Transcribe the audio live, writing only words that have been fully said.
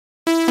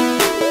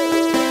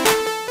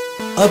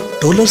अब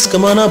डॉलर्स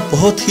कमाना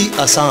बहुत ही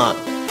आसान।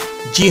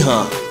 जी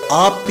हाँ,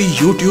 आप भी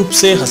YouTube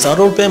से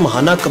हजारों रुपए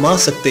महाना कमा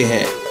सकते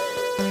हैं।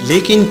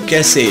 लेकिन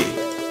कैसे?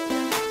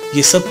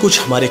 ये सब कुछ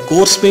हमारे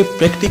कोर्स में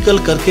प्रैक्टिकल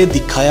करके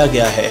दिखाया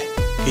गया है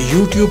कि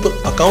YouTube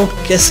पर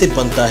अकाउंट कैसे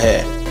बनता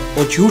है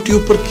और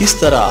YouTube पर किस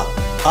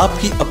तरह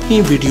आपकी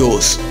अपनी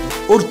वीडियोस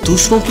और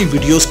दूसरों की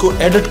वीडियोस को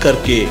एडिट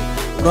करके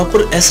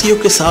प्रॉपर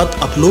SEO के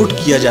साथ अपलोड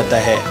किया जाता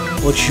है,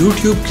 और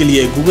YouTube के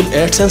लिए Google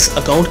AdSense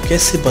अकाउंट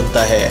कैसे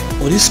बनता है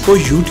और इसको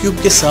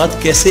YouTube के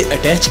साथ कैसे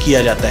अटैच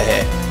किया जाता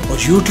है, और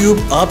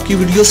YouTube आपकी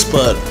वीडियोस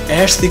पर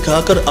एड्स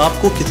दिखाकर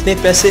आपको कितने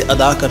पैसे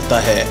अदा करता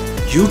है।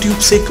 YouTube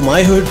से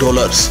कमाए हुए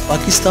डॉलर्स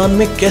पाकिस्तान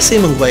में कैसे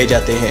मंगवाए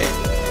जाते हैं,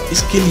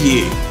 इसके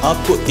लिए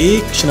आपको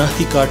एक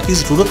शनाख्ती कार्ड की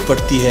जरूरत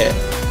पड़ती है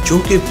जो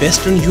कि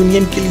वेस्टर्न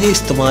यूनियन के लिए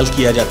इस्तेमाल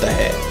किया जाता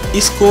है।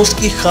 इस कोर्स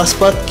की खास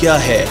बात क्या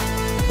है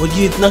और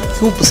ये इतना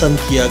क्यों पसंद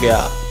किया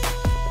गया?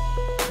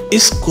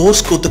 इस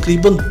कोर्स को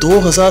तकरीबन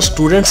 2000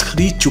 स्टूडेंट्स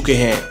खरीद चुके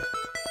हैं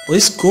और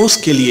इस कोर्स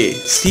के लिए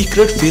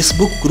सीक्रेट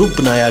फेसबुक ग्रुप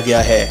बनाया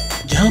गया है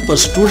जहां पर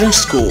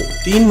स्टूडेंट्स को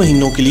 3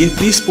 महीनों के लिए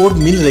फ्री सपोर्ट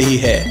मिल रही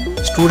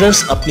है।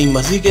 स्टूडेंट्स अपनी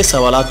मर्जी के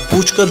सवालात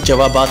पूछकर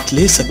जवाबात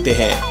ले सकते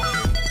हैं।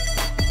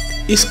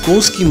 इस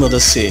कोर्स की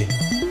मदद से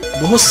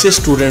बहुत से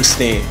स्टूडेंट्स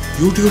ने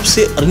YouTube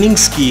से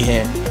अर्निंग्स की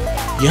हैं।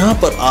 यहाँ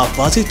पर आप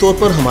वाज़ेह तौर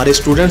पर हमारे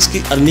स्टूडेंट्स की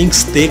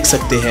अर्निंग्स देख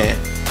सकते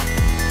हैं।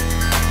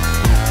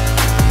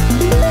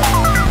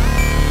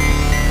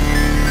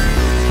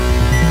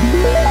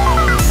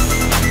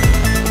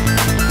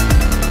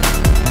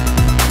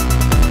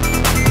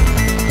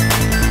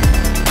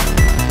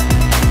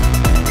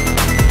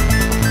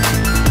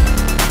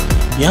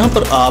 यहाँ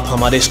पर आप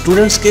हमारे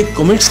स्टूडेंट्स के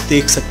कमेंट्स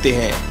देख सकते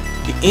हैं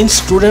कि इन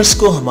स्टूडेंट्स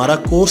को हमारा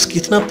कोर्स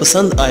कितना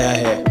पसंद आया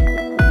है।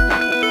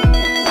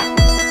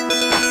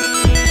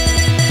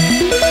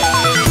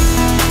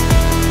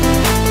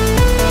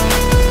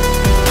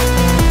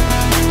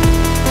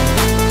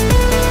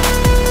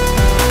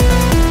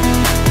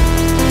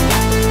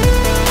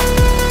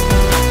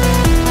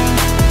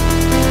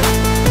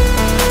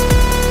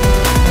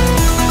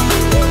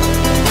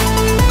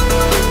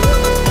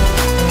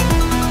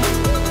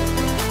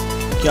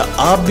 क्या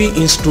आप भी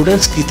इन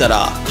स्टूडेंट्स की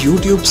तरह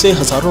YouTube से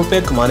हजारों रुपए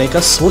कमाने का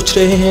सोच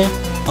रहे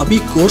हैं? अभी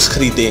कोर्स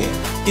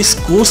खरीदें। इस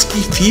कोर्स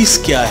की फीस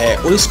क्या है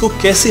और इसको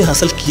कैसे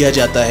हासिल किया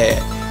जाता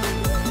है?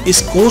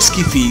 इस कोर्स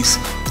की फीस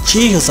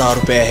 6000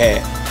 रुपए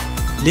है,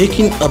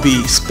 लेकिन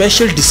अभी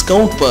स्पेशल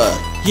डिस्काउंट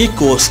पर ये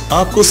कोर्स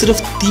आपको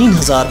सिर्फ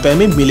 3000 रुपए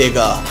में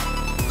मिलेगा।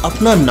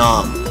 अपना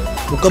नाम,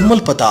 मुकम्मल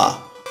पता,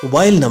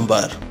 मोबाइल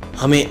नंबर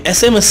हमें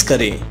SMS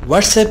करें,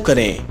 WhatsApp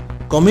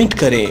करें, कमेंट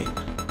करें,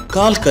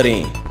 कॉल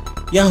करें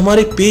या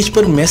हमारे पेज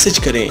पर मैसेज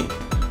करें।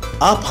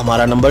 आप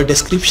हमारा नंबर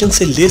डिस्क्रिप्शन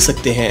से ले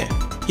सकते हैं।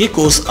 ये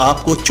कोर्स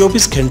आपको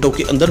 24 घंटों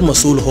के अंदर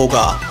मसूल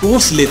होगा।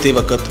 कोर्स लेते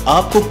वक्त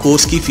आपको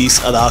कोर्स की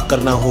फीस अदा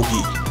करना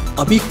होगी।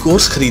 अभी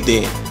कोर्स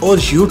खरीदें और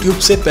YouTube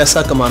से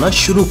पैसा कमाना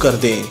शुरू कर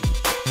दें।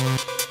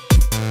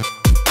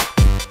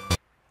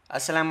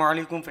 अस्सलामु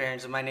अलैकुम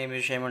friends, my name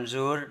is Sheikh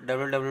मंजूर।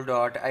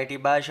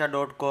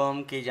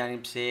 www.itbadshah.com की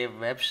जानिब से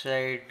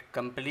website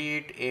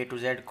complete A to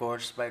Z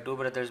course by two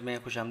brothers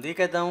में खुशामदीद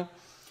कहता हूँ।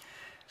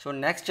 सो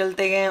नेक्स्ट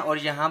चलते हैं और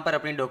यहाँ पर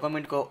अपनी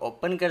डॉक्यूमेंट को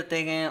ओपन करते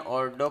हैं,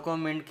 और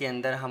डॉक्यूमेंट के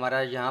अंदर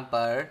हमारा यहाँ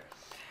पर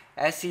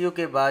SEO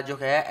के बाद जो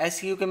है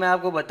SEO के मैं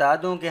आपको बता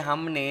दूँ कि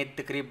हमने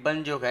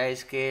तकरीबन जो है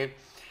इसके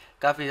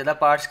काफ़ी ज़्यादा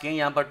पार्ट्स किए।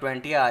 यहाँ पर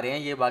 20 आ रहे हैं,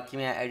 ये बाकी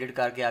मैं एडिट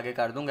करके आगे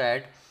कर दूँगा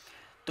ऐड।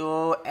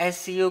 तो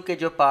SEO के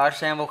जो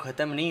पार्ट्स हैं वो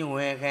ख़त्म नहीं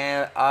हुए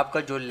हैं।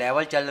 आपका जो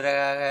लेवल चल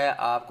रहा है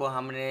आपको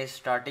हमने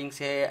स्टार्टिंग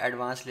से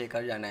एडवांस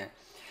लेकर जाना है।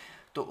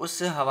 तो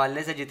उस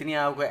हवाले से जितनी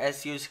आपको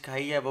SEO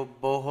सिखाई है वो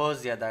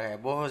बहुत ज़्यादा है,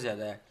 बहुत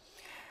ज़्यादा है।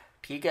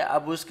 ठीक है,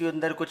 अब उसके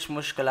अंदर कुछ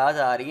मुश्किलात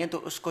आ रही हैं तो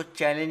उसको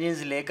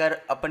चैलेंजेस लेकर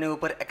अपने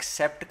ऊपर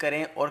एक्सेप्ट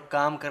करें और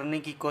काम करने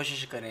की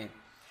कोशिश करें।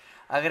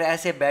 अगर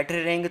ऐसे बैठे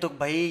रहेंगे तो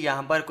भाई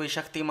यहाँ पर कोई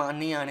शक्तिमान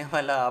नहीं आने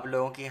वाला आप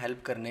लोगों की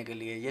हेल्प करने के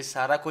लिए। ये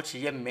सारा कुछ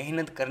ये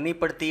मेहनत करनी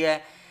पड़ती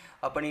है,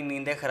 अपनी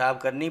नींदें ख़राब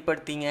करनी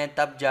पड़ती हैं,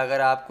 तब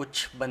जाकर आप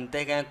कुछ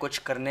बनते हैं, कुछ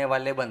करने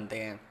वाले बनते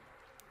हैं।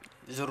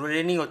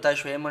 ज़रूरी नहीं होता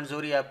शेख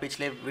मंजूर या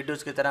पिछले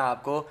वीडियोस की तरह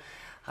आपको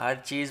हर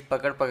चीज़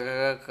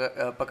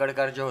पकड़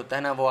कर जो होता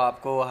है ना वो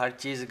आपको हर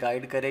चीज़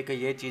गाइड करे कि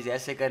ये चीज़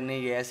ऐसे करनी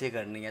है, ये ऐसे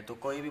करनी है। तो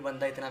कोई भी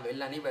बंदा इतना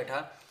वेला नहीं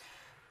बैठा,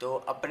 तो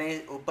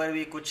अपने ऊपर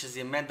भी कुछ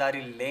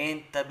ज़िम्मेदारी लें,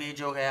 तभी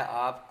जो है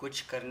आप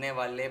कुछ करने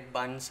वाले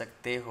बन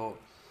सकते हो।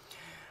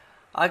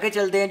 आगे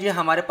चलते हैं जी।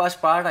 हमारे पास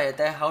पार्ट आ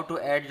जाता है how to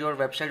add your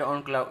website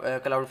on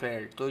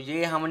क्लाउडफ्लावर। तो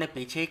ये हमने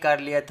पीछे ही कर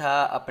लिया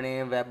था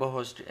अपने वेब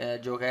होस्ट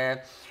जो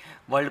है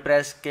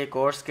वर्ल्डप्रेस के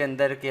कोर्स के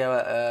अंदर के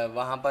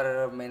वहाँ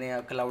पर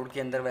मैंने क्लाउड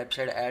के अंदर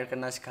वेबसाइट ऐड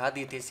करना सिखा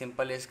दी थी।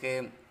 सिंपल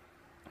इसके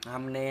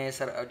हमने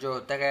जो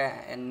होता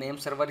है नेम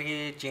सर्वर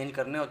ही चेंज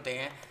करने होते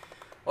हैं,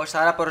 और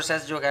सारा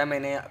प्रोसेस जो है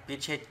मैंने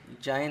पीछे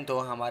जाएं तो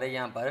हमारे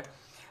यहाँ पर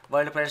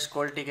वर्ल्डप्रेस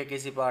क्वालिटी के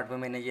किसी पार्ट में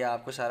मैंने ये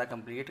आपको सारा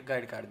कंप्लीट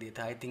गाइड कर दिया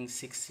था। आई थिंक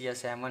 6 या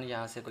 7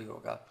 यहाँ से कोई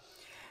होगा।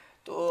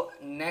 तो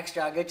नेक्स्ट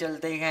आगे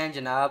चलते हैं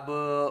जनाब,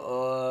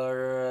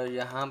 और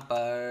यहाँ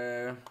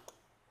पर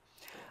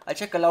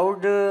अच्छा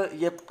क्लाउड,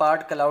 ये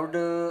पार्ट क्लाउड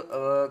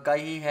का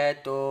ही है,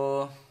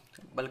 तो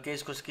बल्कि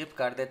इसको स्किप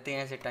कर देते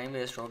हैं, ऐसे टाइम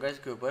वेस्ट होगा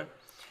इसके ऊपर,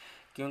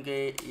 क्योंकि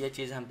ये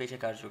चीज़ हम पीछे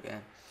कर चुके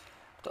हैं।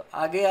 तो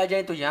आगे आ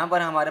जाए तो यहाँ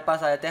पर हमारे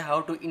पास आ जाता है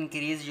how to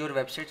increase your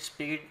website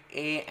speed,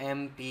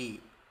 AMP।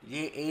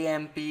 ये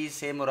AMP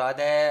से मुराद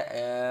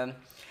है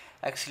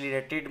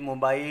एक्सीलरेटेड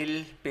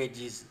मोबाइल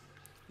पेजेस।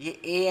 ये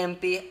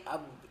AMP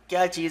अब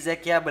क्या चीज़ है,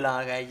 क्या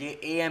ब्लॉग है, ये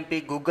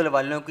AMP गूगल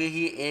वालों की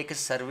ही एक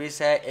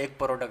सर्विस है, एक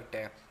प्रोडक्ट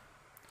है।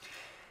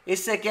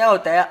 इससे क्या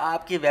होता है,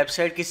 आपकी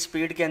वेबसाइट की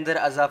स्पीड के अंदर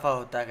इजाफा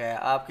होता है।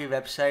 आपकी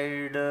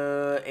वेबसाइट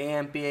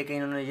AMP एक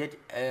इन्होंने ये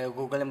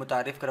गूगल ने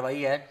मुतारिफ़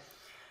करवाई है।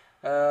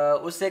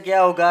 उससे क्या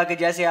होगा कि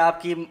जैसे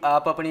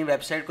आप अपनी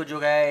वेबसाइट को जो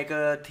है एक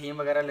थीम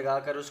वगैरह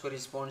लगाकर उसको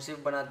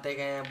रिस्पॉन्सिव बनाते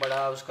गए,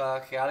 बड़ा उसका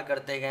ख्याल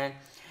करते गए,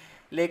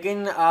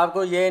 लेकिन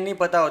आपको ये नहीं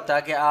पता होता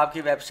कि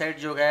आपकी वेबसाइट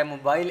जो है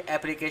मोबाइल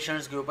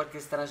एप्लीकेशंस के ऊपर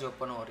किस तरह से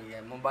ओपन हो रही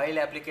है। मोबाइल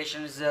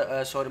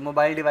एप्लीकेशंस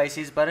मोबाइल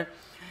डिवाइसेस पर,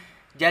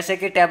 जैसे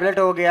कि टैबलेट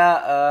हो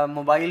गया,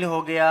 मोबाइल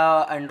हो गया,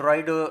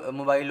 एंड्रॉयड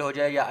मोबाइल हो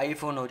जाए या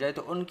आईफोन हो जाए,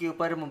 तो उनके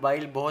ऊपर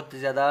मोबाइल बहुत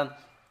ज़्यादा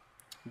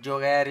जो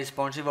है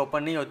रिस्पॉन्सिव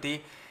ओपन नहीं होती।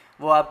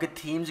 वो आपके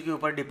थीम्स के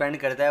ऊपर डिपेंड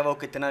करता है वो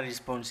कितना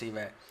रिस्पॉन्सिव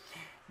है।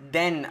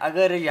 देन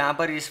अगर यहाँ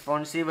पर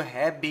रिस्पॉन्सिव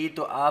है भी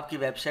तो आपकी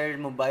वेबसाइट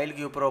मोबाइल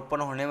के ऊपर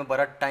ओपन होने में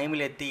बड़ा टाइम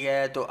लेती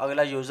है, तो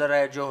अगला यूज़र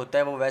है जो होता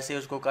है वो वैसे ही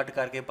उसको कट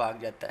करके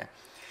भाग जाता है।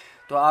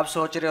 तो आप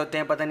सोच रहे होते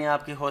हैं पता नहीं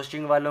आपकी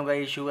होस्टिंग वालों का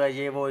इशू है,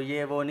 ये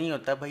वो नहीं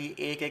होता भाई।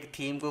 एक एक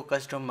थीम को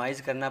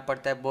कस्टमाइज़ करना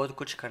पड़ता है, बहुत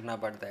कुछ करना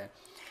पड़ता है।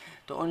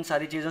 तो उन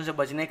सारी चीज़ों से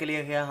बचने के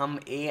लिए हम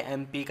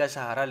AMP का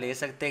सहारा ले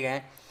सकते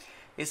हैं।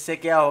 इससे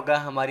क्या होगा,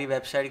 हमारी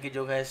वेबसाइट की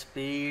जो है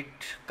स्पीड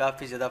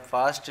काफ़ी ज़्यादा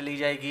फास्ट चली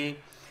जाएगी,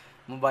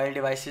 मोबाइल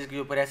डिवाइसेस के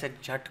ऊपर ऐसे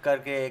झट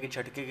करके एक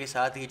झटके के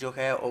साथ ही जो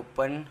है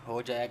ओपन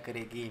हो जाया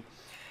करेगी।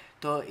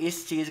 तो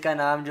इस चीज़ का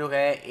नाम जो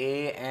है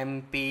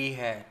AMP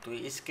है। तो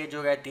इसके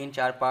जो है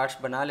 3-4 पार्ट्स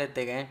बना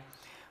लेते गए,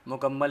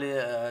 मुकम्मल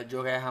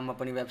जो है हम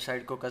अपनी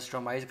वेबसाइट को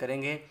कस्टमाइज़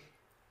करेंगे।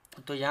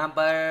 तो यहाँ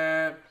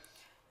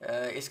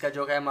पर इसका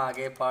जो है मैं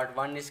आगे पार्ट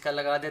 1 इसका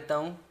लगा देता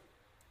हूँ।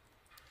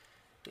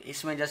 तो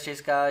इसमें जस्ट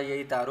इसका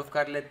यही तारुफ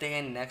कर लेते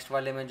हैं। नेक्स्ट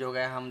वाले में जो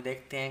है हम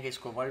देखते हैं कि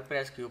इसको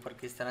वर्डप्रेस के ऊपर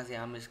किस तरह से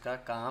हम इसका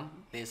काम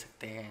ले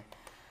सकते हैं।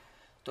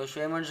 तो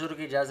शुएब मंसूर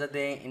की इजाज़त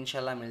दें,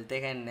 इंशाल्लाह मिलते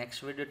हैं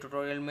नेक्स्ट वीडियो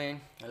ट्यूटोरियल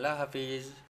में। अल्लाह हाफिज़।